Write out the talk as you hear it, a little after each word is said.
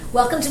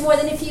Welcome to More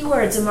Than a Few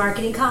Words, a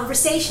marketing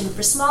conversation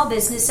for small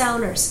business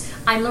owners.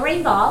 I'm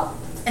Lorraine Ball.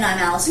 And I'm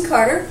Allison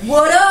Carter.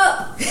 What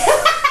up?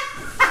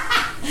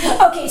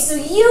 Okay, so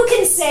you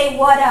can say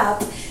what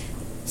up,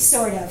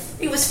 sort of.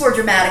 It was for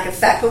dramatic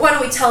effect, but why don't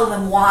we tell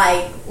them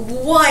why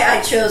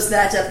I chose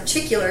that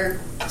particular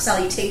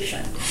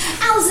salutation.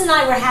 Allison and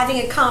I were having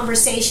a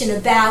conversation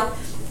about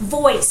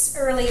voice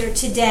earlier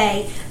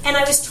today, and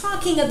I was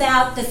talking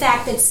about the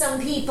fact that some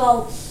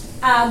people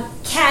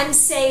can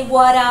say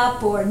what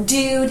up or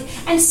dude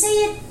and say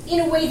it in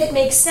a way that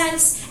makes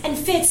sense and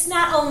fits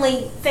not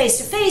only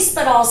face-to-face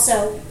but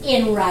also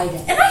in writing.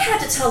 And I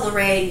had to tell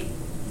Lorraine,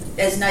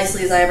 as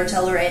nicely as I ever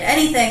tell Lorraine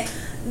anything,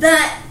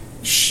 that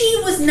she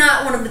was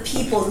not one of the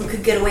people who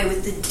could get away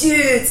with the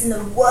dudes and the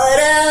what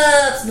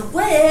ups and the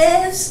what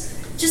ifs.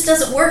 Just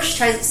doesn't work.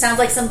 Sounds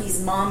like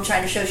somebody's mom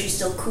trying to show she's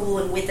still cool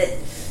and with it.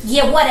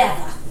 Yeah,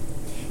 whatever.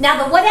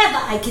 Now, the whatever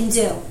I can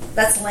do.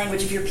 That's the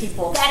language of your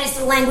people. That is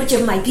the language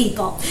of my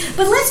people.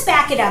 But let's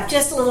back it up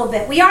just a little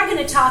bit. We are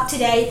going to talk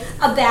today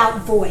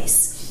about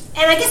voice.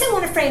 And I guess I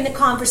want to frame the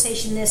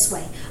conversation this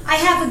way. I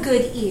have a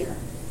good ear.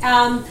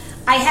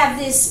 I have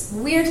this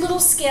weird little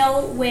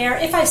skill where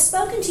if I've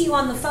spoken to you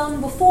on the phone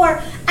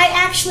before, I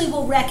actually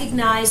will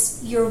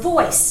recognize your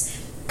voice.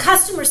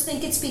 Customers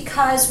think it's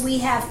because we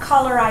have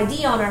caller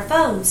ID on our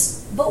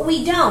phones, but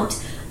we don't.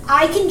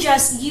 I can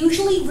just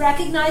usually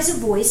recognize a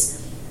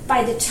voice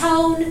by the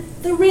tone,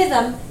 the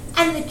rhythm,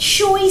 and the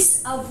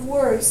choice of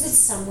words that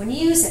someone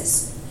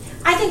uses.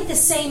 I think the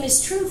same is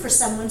true for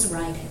someone's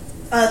writing.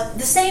 The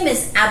same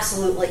is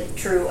absolutely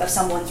true of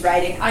someone's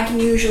writing. I can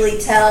usually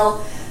tell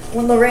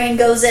when Lorraine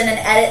goes in and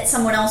edits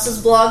someone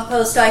else's blog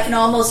post, I can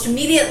almost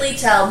immediately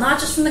tell, not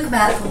just from the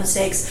grammatical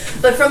mistakes,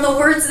 but from the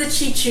words that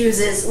she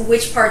chooses,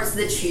 which parts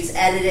that she's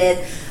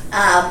edited.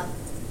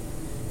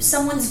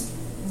 Someone's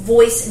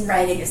voice in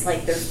writing is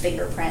like their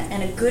fingerprint,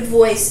 and a good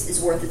voice is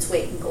worth its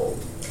weight in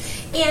gold.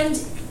 And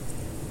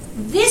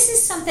this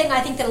is something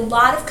I think that a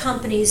lot of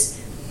companies,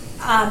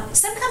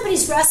 some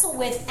companies wrestle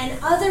with, and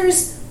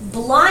others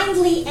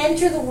blindly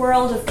enter the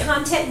world of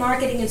content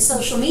marketing and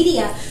social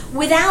media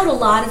without a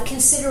lot of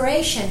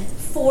consideration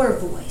for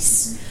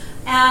voice.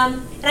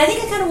 And I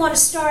think I kind of want to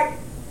start,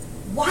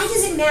 why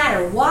does it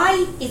matter?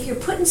 Why, if you're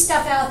putting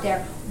stuff out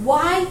there,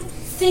 why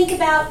think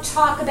about,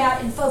 talk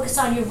about, and focus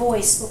on your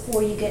voice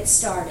before you get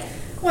started?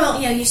 Well,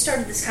 you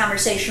started this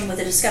conversation with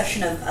a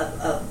discussion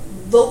of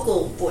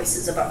vocal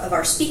voices, of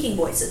our speaking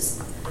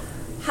voices.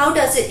 How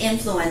does it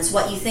influence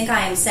what you think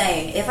I am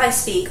saying if I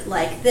speak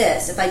like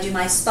this, if I do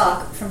my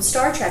Spock from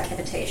Star Trek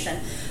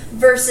imitation,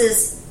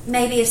 versus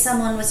maybe if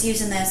someone was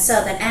using their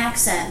southern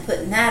accent and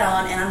putting that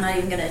on, and I'm not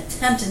even going to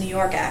attempt a New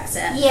York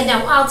accent. Yeah,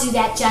 no, I'll do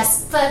that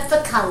just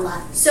for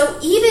color. So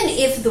even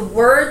if the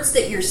words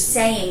that you're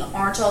saying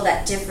aren't all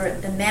that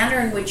different, the manner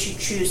in which you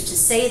choose to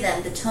say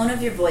them, the tone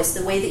of your voice,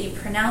 the way that you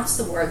pronounce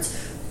the words,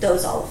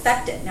 those all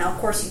affect it. Now, of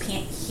course, you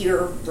can't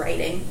hear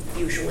writing,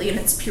 usually, in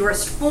its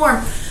purest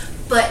form,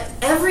 but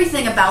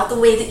everything about the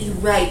way that you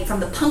write, from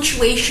the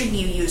punctuation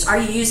you use, are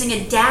you using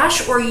a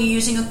dash or are you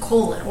using a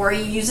colon or are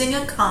you using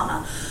a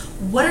comma?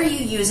 What are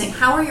you using?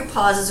 How are your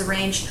pauses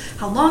arranged?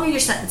 How long are your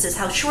sentences?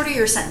 How short are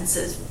your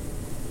sentences?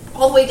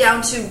 All the way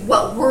down to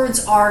what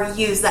words are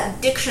used,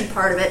 that diction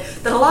part of it,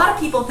 that a lot of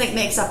people think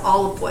makes up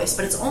all of voice,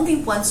 but it's only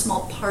one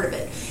small part of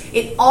it.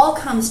 It all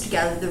comes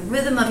together, the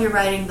rhythm of your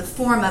writing, the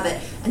form of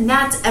it, and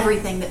that's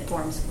everything that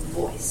forms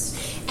voice.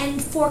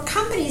 And for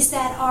companies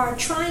that are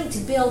trying to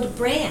build a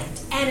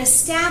brand and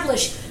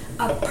establish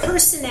a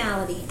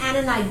personality and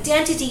an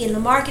identity in the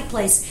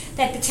marketplace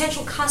that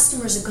potential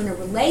customers are going to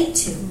relate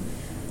to,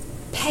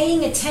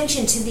 paying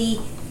attention to the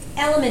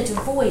element of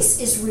voice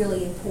is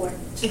really important.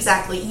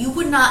 Exactly. You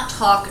would not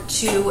talk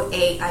to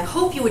I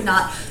hope you would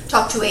not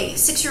talk to a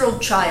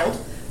 6-year-old child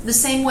the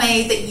same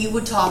way that you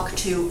would talk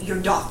to your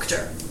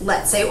doctor,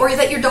 let's say, or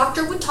that your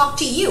doctor would talk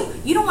to you.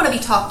 You don't want to be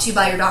talked to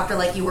by your doctor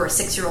like you were a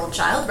 6-year-old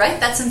child, right?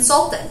 That's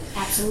insulting.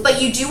 Absolutely.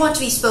 But you do want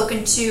to be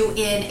spoken to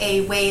in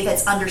a way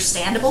that's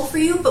understandable for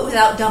you, but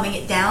without dumbing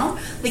it down,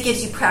 that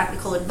gives you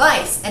practical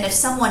advice. And if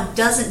someone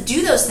doesn't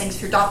do those things,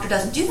 if your doctor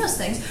doesn't do those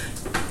things,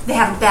 they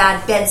have a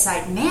bad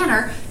bedside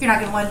manner, you're not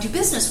going to want to do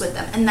business with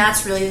them. And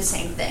that's really the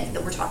same thing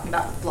that we're talking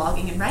about with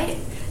blogging and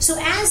writing. So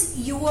as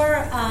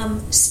you're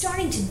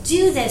starting to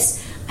do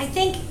this, I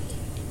think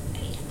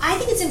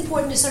it's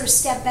important to sort of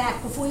step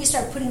back before you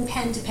start putting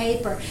pen to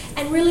paper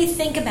and really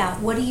think about,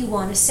 what do you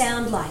want to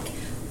sound like?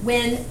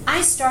 When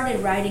I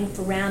started writing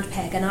for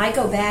Roundpeg, and I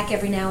go back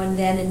every now and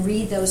then and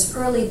read those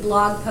early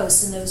blog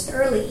posts and those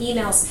early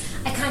emails,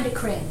 I kind of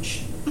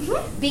cringe.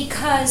 Mm-hmm.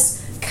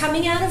 Because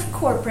coming out of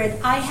corporate,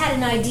 I had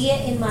an idea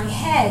in my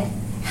head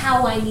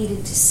how I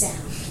needed to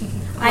sound.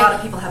 A lot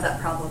of people have that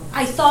problem.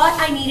 I thought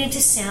I needed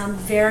to sound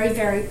very,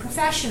 very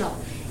professional.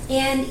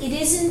 And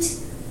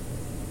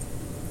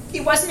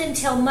it wasn't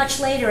until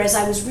much later, as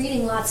I was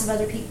reading lots of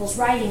other people's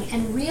writing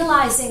and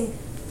realizing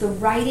the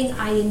writing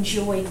I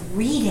enjoyed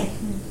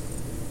reading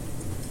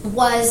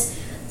was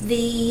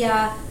the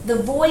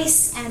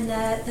voice and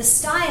the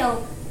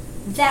style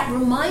that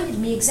reminded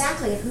me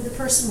exactly of who the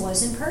person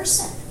was in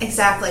person.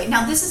 Exactly.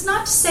 Now, this is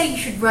not to say you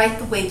should write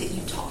the way that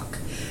you talk.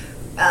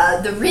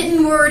 The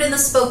written word and the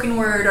spoken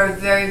word are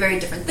very, very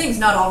different things.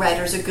 Not all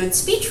writers are good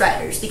speech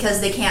writers because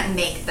they can't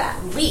make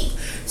that leap.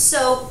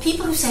 So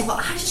people who say,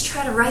 well, I just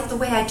try to write the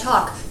way I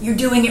talk, you're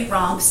doing it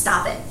wrong,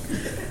 stop it.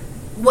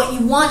 What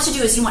you want to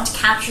do is you want to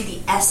capture the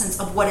essence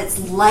of what it's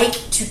like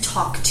to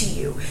talk to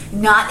you,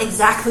 not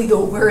exactly the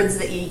words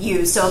that you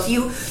use. So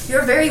if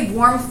you're a very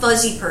warm,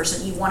 fuzzy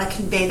person, you want to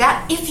convey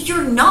that. If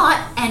you're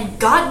not, and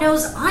God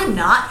knows I'm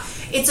not,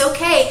 it's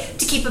okay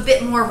to keep a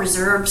bit more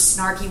reserved,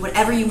 snarky,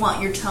 whatever you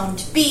want your tone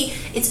to be.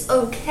 It's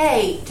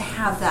okay to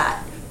have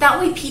that. That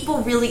way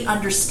people really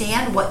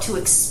understand what to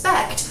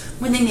expect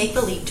when they make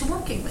the leap to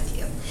working with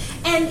you.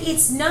 And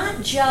it's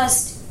not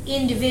just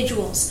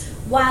individuals.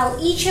 While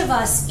each of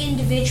us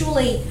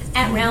individually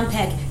at Round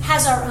Peg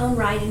has our own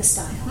writing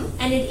style,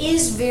 and it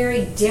is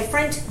very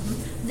different,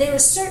 there are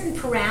certain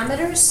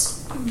parameters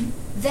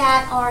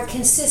that are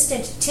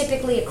consistent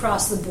typically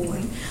across the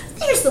board.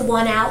 There's the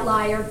one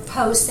outlier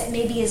post that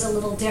maybe is a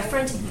little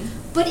different,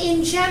 but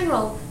in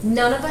general,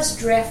 none of us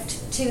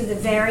drift to the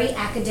very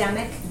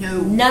academic.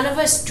 No. None of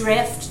us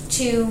drift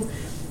to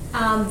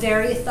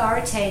very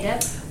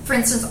authoritative. For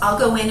instance, I'll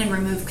go in and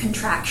remove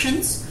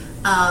contractions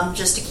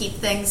just to keep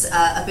things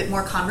a bit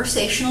more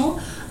conversational.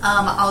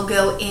 I'll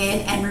go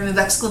in and remove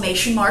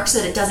exclamation marks so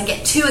that it doesn't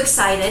get too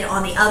excited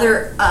on the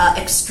other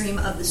extreme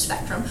of the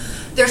spectrum.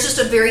 There's just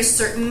a very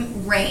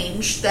certain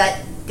range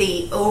that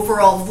the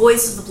overall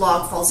voice of the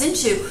blog falls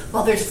into,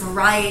 while there's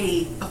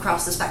variety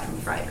across the spectrum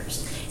of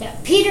writers. Yeah,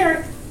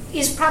 Peter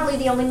is probably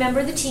the only member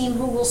of the team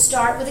who will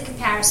start with a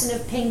comparison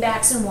of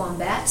pingbacks and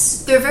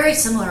wombats. They're very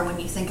similar when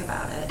you think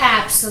about it.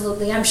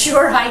 Absolutely. I'm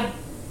sure I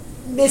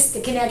missed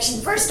the connection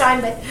the first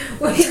time, but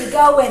we're going to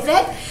go with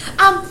it.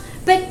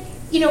 But,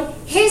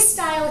 his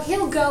style,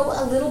 he'll go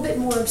a little bit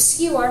more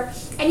obscure,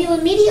 and you'll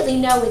immediately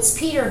know it's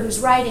Peter who's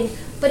writing,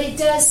 but it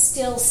does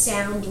still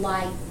sound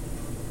like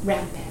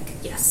Round Peg.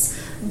 Yes.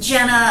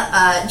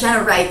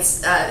 Jenna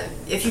writes,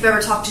 if you've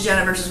ever talked to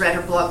Jenna versus read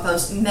her blog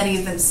posts, many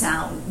of them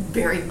sound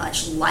very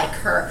much like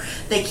her.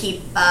 They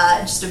keep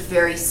just a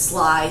very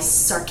sly,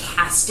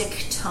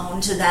 sarcastic tone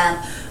to them,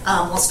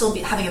 while still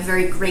having a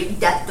very great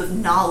depth of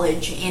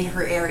knowledge in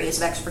her areas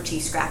of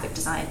expertise, graphic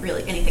design,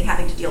 really anything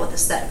having to deal with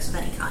aesthetics of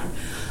any kind.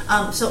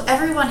 So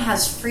everyone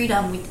has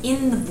freedom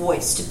within the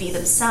voice to be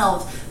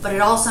themselves, but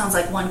it all sounds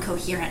like one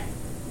coherent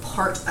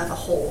part of a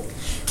whole.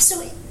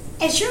 So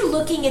as you're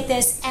looking at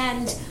this,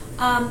 and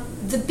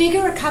the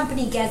bigger a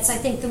company gets, I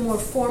think the more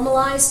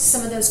formalized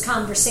some of those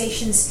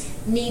conversations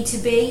need to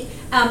be.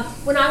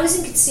 When I was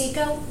in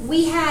Conseco,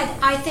 we had,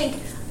 I think,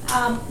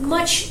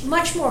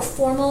 much more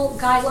formal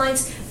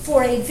guidelines.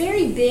 For a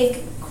very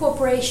big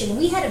corporation,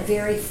 we had a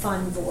very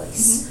fun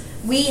voice.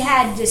 We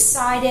had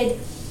decided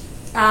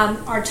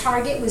our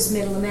target was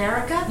Middle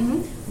America.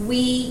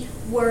 We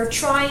were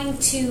trying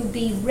to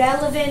be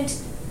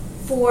relevant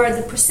for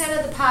the percent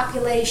of the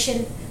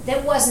population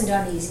that wasn't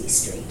on Easy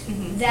Street,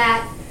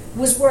 that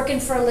was working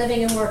for a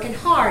living and working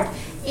hard.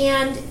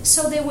 And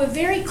so there were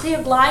very clear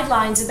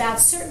guidelines about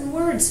certain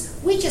words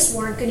we just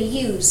weren't going to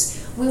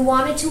use. We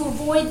wanted to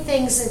avoid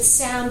things that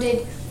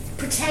sounded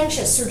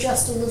pretentious or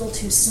just a little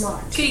too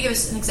smart. Could you give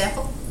us an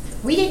example?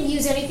 We didn't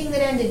use anything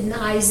that ended in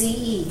IZE.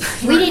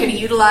 We weren't going to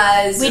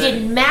utilize. We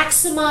didn't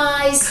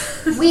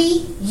maximize.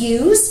 We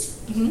used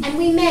and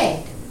we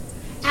made.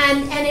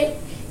 And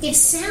it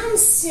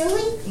sounds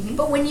silly,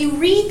 but when you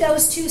read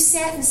those two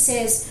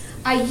sentences,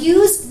 I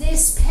used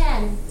this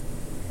pen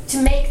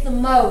to make the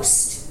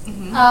most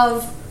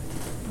of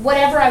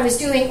whatever I was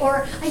doing,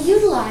 or I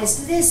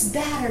utilized this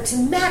batter to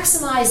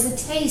maximize the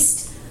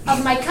taste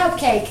of my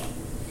cupcake.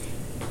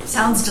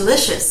 Sounds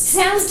delicious.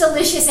 Sounds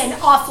delicious and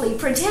awfully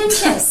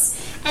pretentious.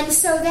 And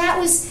so that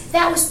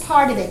was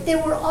part of it.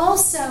 There were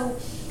also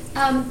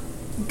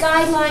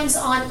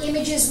guidelines on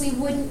images we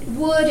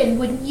would and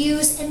wouldn't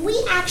use, and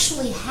we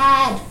actually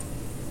had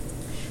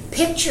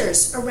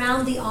pictures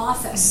around the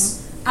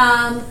office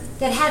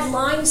that had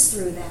lines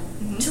through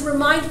them to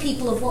remind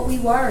people of what we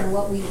were and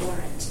what we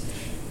weren't.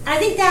 And I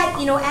think that,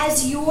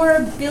 as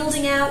you're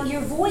building out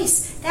your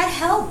voice, that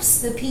helps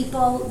the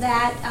people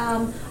that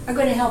are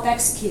going to help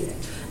execute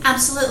it.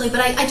 Absolutely,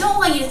 but I don't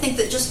want you to think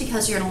that just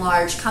because you're in a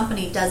large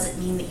company doesn't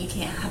mean that you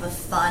can't have a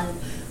fun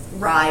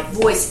ride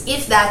voice,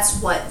 if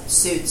that's what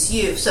suits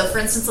you. So, for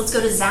instance, let's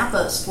go to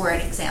Zappos for an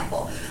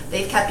example.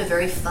 They've kept a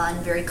very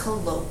fun, very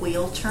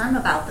colloquial term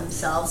about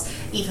themselves,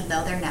 even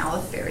though they're now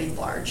a very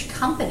large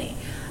company.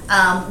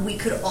 We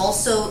could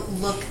also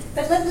look...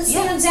 But let's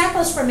stay on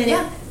Zappos for a minute.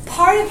 Yeah.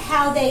 Part of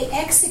how they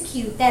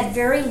execute that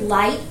very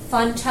light,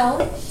 fun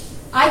tone,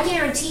 I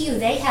guarantee you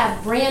they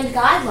have brand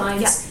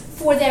guidelines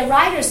for their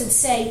writers that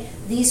say,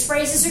 these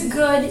phrases are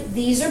good,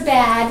 these are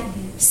bad,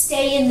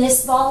 stay in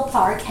this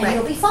ballpark, and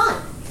you'll be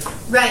fine.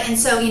 Right, and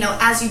so,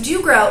 as you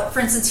do grow, for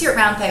instance, here at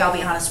Round Peg, I'll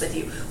be honest with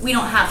you, we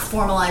don't have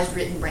formalized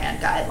written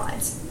brand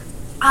guidelines.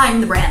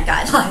 I'm the brand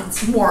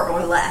guidelines, more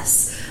or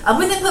less.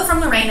 with input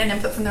from Lorraine and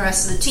input from the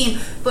rest of the team,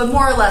 but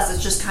more or less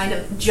it's just kind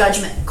of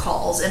judgment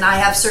calls, and I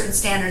have certain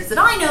standards that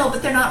I know,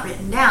 but they're not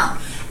written down.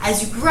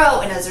 As you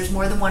grow and as there's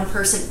more than one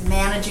person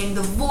managing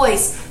the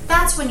voice,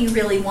 that's when you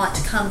really want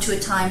to come to a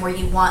time where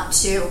you want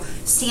to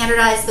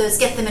standardize those,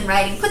 get them in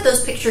writing, put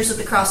those pictures with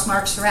the cross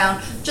marks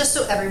around, just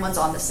so everyone's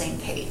on the same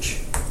page.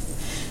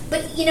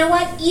 But you know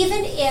what?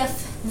 Even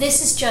if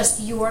this is just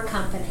your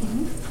company,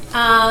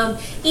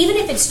 even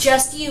if it's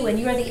just you and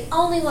you're the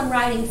only one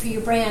writing for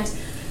your brand,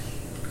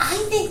 I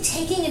think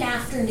taking an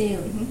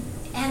afternoon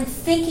and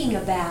thinking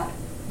about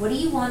what do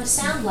you want to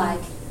sound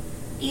like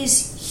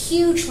is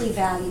hugely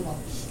valuable.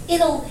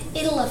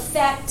 It'll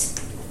affect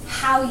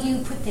how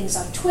you put things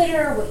on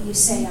Twitter, what you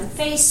say on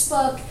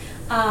Facebook,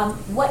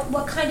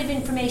 what kind of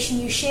information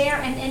you share,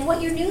 and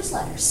what your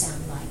newsletters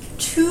sound like.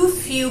 Too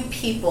few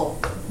people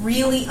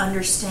really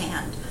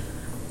understand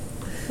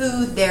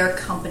who their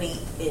company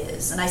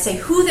is. And I say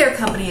who their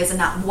company is and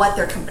not what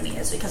their company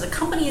is, because a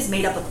company is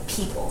made up of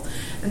people.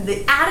 And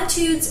the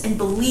attitudes and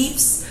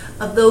beliefs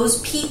of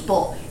those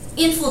people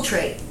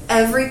infiltrate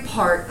every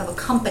part of a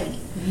company.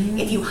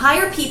 If you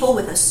hire people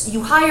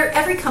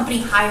every company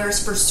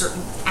hires for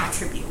certain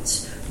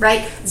attributes,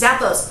 right?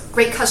 Zappos,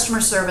 great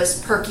customer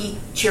service, perky,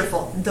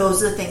 cheerful.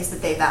 Those are the things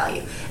that they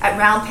value. At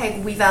Round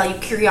Peg, we value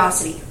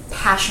curiosity,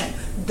 passion.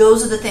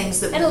 Those are the things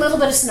that and a little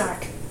bit of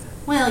snark.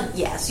 Well,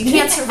 yes, you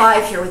can't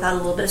survive here without a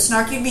little bit of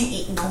snark. You'd be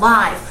eaten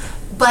alive.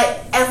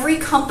 But every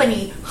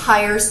company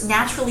hires,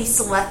 naturally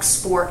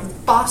selects for, and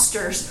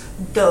fosters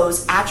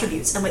those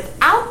attributes. And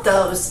without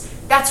those,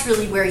 that's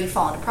really where you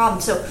fall into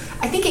problems. So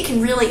I think it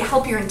can really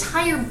help your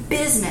entire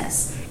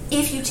business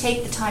if you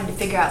take the time to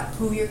figure out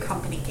who your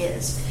company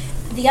is.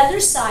 The other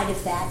side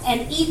of that,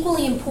 and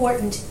equally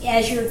important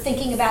as you're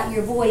thinking about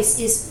your voice,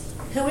 is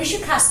who is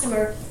your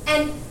customer,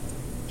 and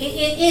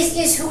it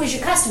is who is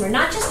your customer,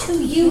 not just who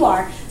you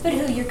are, but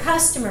who your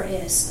customer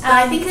is. But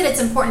I think that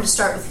it's important to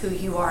start with who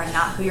you are and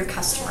not who your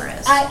customer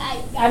is.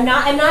 I'm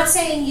not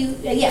saying you.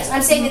 Yes,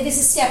 I'm saying that this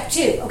is step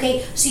 2.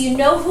 Okay, so you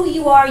know who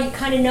you are, you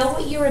kind of know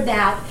what you're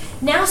about.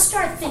 Now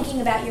start thinking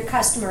about your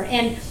customer,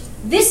 and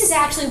this is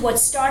actually what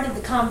started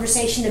the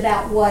conversation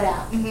about What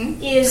Up.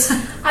 Is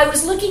I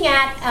was looking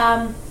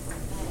at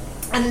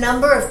a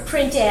number of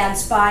print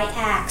ads by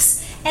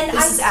Axe, and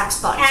this is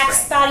Axe Body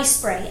Axe Spray. Body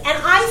Spray,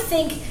 and I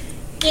think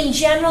in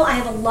general I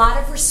have a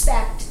lot of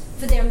respect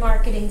for their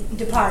marketing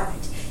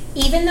department.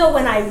 Even though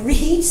when I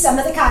read some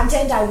of the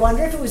content, I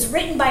wonder if it was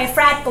written by a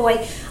frat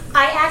boy,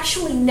 I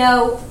actually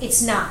know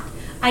it's not.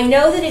 I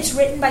know that it's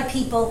written by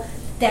people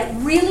that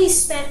really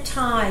spent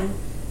time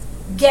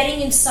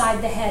getting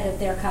inside the head of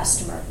their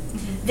customer.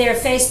 Their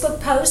Facebook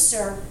posts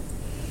are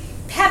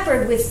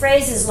peppered with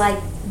phrases like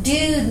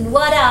dude,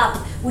 what up,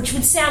 which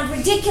would sound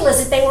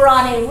ridiculous if they were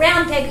on a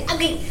Round Peg. I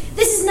mean,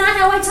 this is not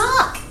how I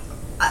talk.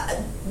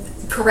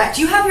 Correct.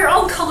 You have your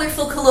own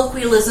colorful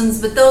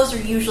colloquialisms, but those are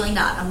usually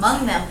not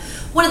among them.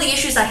 One of the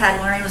issues I had,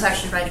 Lorraine was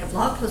actually writing a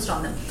blog post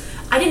on them.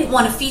 I didn't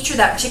want to feature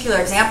that particular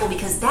example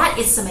because that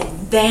is some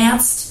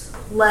advanced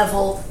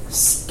level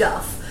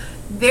stuff.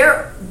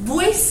 Their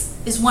voice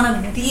is one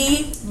of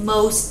the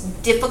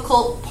most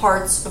difficult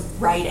parts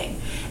of writing.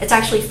 It's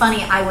actually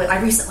funny,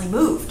 I recently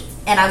moved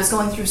and I was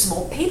going through some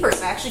old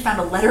papers. I actually found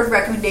a letter of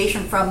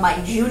recommendation from my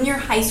junior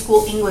high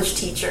school English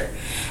teacher.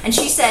 And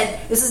she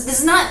said, this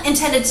is not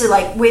intended to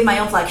like wave my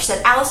own flag. She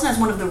said, Allison has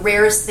one of the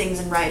rarest things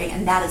in writing,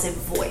 and that is a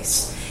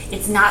voice.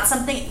 It's not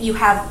something you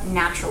have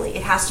naturally.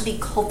 It has to be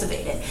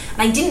cultivated.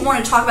 And I didn't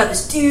want to talk about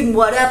this dude and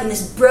what up and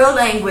this bro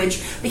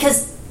language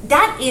because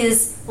that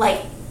is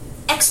like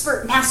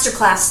expert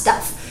masterclass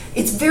stuff.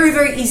 It's very,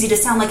 very easy to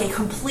sound like a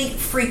complete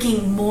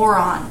freaking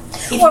moron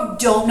if you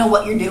don't know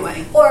what you're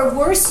doing. Or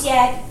worse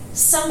yet,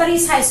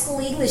 somebody's high school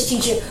English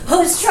teacher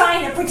who's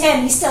trying to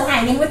pretend he's still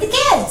hanging with the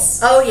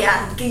kids. Oh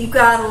yeah, you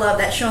gotta love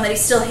that, showing that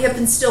he's still hip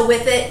and still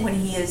with it when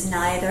he is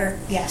neither.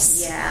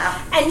 Yes.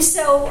 Yeah. And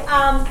so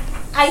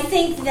I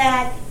think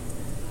that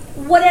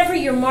whatever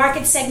your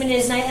market segment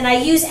is, and I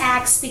use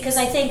Axe because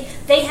I think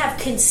they have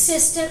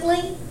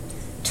consistently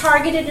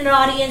targeted an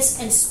audience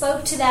and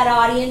spoke to that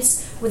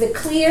audience with a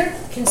clear,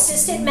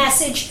 consistent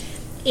message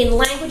in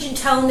language and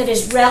tone that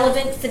is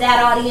relevant for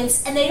that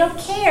audience, and they don't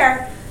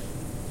care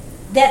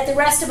that the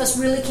rest of us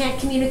really can't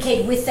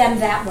communicate with them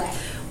that way.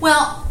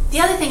 Well, the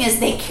other thing is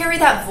they carry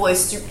that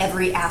voice through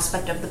every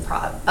aspect of the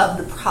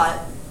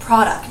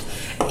product.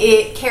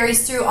 It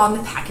carries through on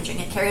the packaging.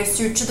 It carries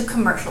through to the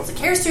commercials. It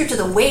carries through to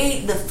the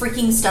way the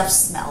freaking stuff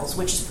smells,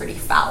 which is pretty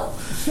foul.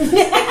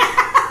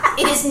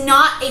 It is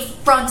not a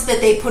front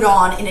that they put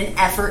on in an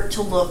effort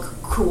to look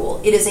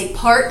cool. It is a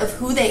part of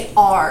who they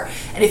are.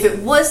 And if it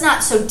was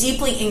not so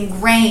deeply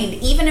ingrained,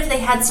 even if they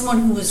had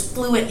someone who was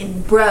fluent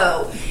in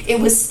bro, it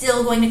was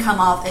still going to come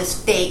off as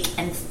fake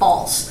and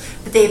false.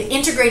 But they've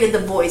integrated the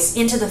voice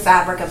into the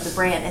fabric of the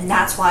brand, and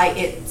that's why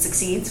it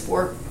succeeds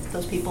for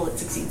those people it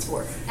succeeds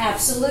for.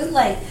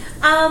 Absolutely.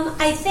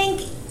 I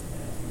think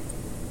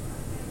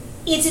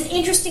it's an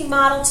interesting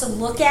model to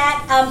look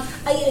at.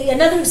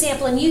 Another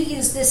example, and you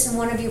used this in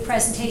one of your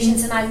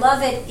presentations, and I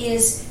love it,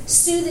 is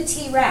Sue the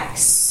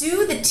T-Rex.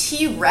 Sue the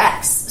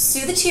T-Rex.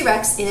 Sue the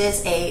T-Rex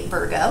is a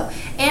Virgo,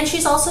 and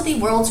she's also the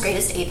world's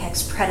greatest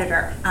apex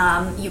predator.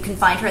 You can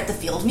find her at the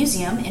Field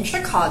Museum in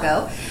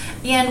Chicago.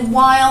 And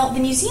while the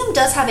museum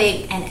does have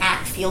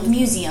an @Field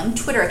Museum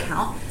Twitter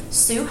account,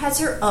 Sue has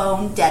her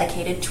own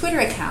dedicated Twitter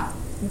account.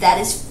 That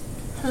is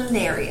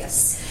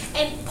hilarious.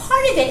 And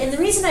part of it, and the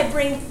reason I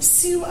bring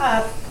Sue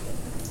up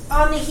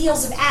on the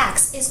heels of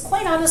Axe, is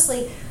quite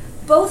honestly,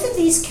 both of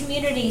these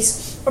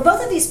communities, or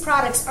both of these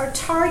products, are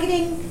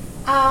targeting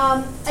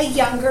a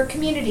younger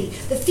community.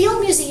 The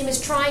Field Museum is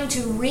trying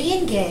to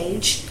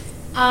re-engage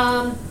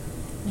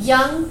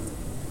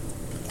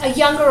a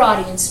younger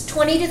audience,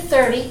 20 to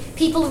 30,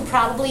 people who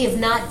probably have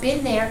not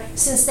been there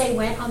since they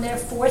went on their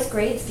 4th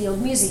grade Field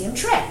Museum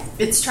trip.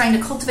 It's trying to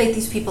cultivate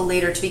these people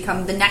later to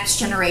become the next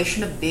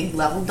generation of big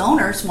level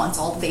donors once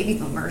all the baby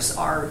boomers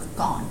are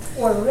gone.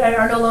 Or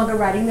are no longer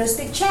writing those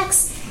big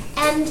checks.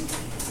 And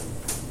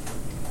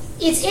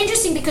it's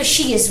interesting because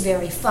she is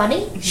very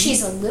funny,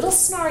 she's a little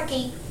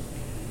snarky,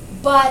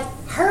 but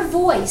her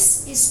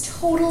voice is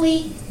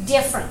totally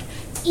different.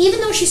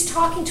 Even though she's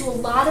talking to a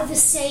lot of the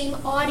same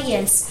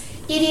audience,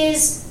 it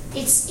is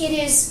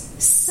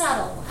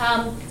subtle.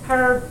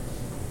 Her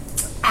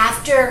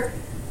after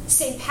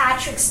St.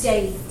 Patrick's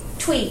Day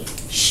tweet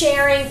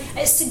sharing,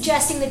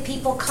 suggesting that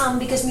people come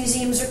because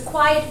museums are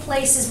quiet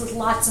places with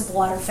lots of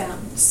water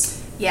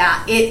fountains.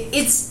 Yeah,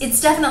 it's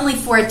definitely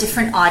for a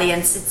different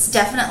audience. It's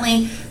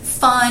definitely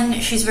fun.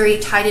 She's very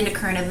tied into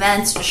current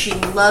events. She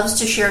loves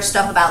to share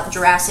stuff about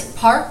Jurassic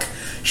Park.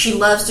 She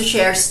loves to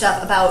share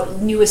stuff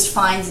about newest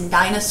finds in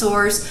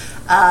dinosaurs.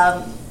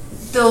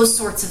 Those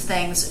sorts of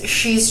things.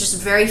 She's just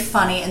very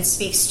funny and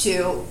speaks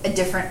to a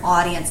different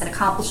audience and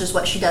accomplishes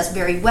what she does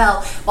very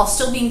well while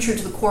still being true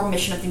to the core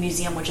mission of the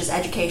museum, which is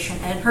education,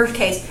 and in her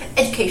case,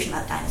 education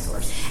about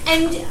dinosaurs.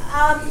 And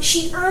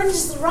she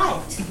earns the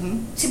right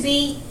to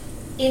be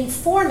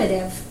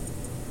informative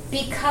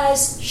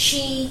because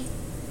she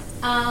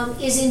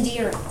is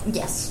endearing.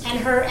 Yes.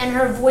 And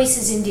her voice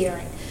is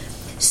endearing.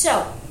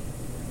 So,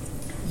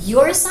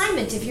 your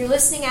assignment, if you're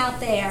listening out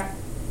there,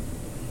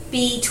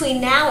 between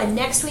now and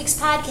next week's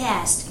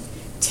podcast,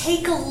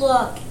 take a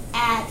look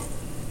at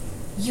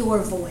your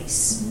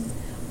voice.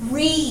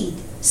 Read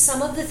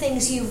some of the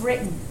things you've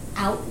written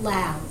out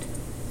loud.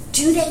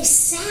 Do they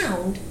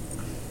sound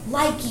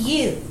like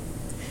you?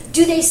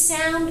 Do they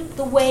sound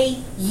the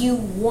way you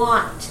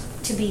want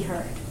to be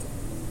heard?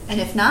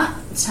 And if not,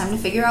 it's time to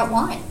figure out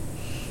why.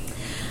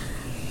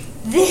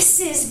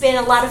 This has been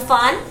a lot of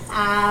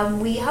fun.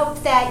 We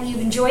hope that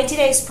you've enjoyed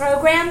today's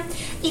program.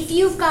 If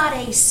you've got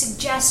a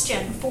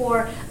suggestion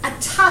for a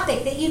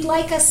topic that you'd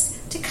like us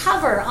to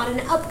cover on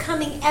an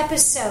upcoming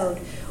episode,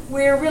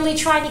 we're really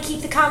trying to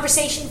keep the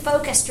conversation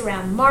focused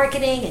around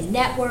marketing and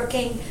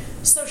networking,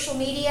 social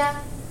media,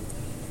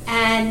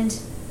 and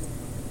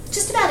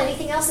just about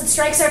anything else that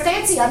strikes our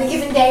fancy on a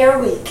given day or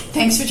week.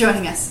 Thanks for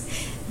joining us.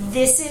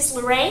 This is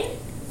Lorraine.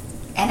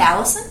 And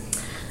Allison.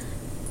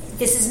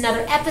 This is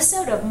another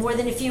episode of More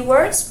Than a Few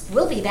Words.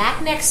 We'll be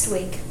back next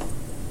week.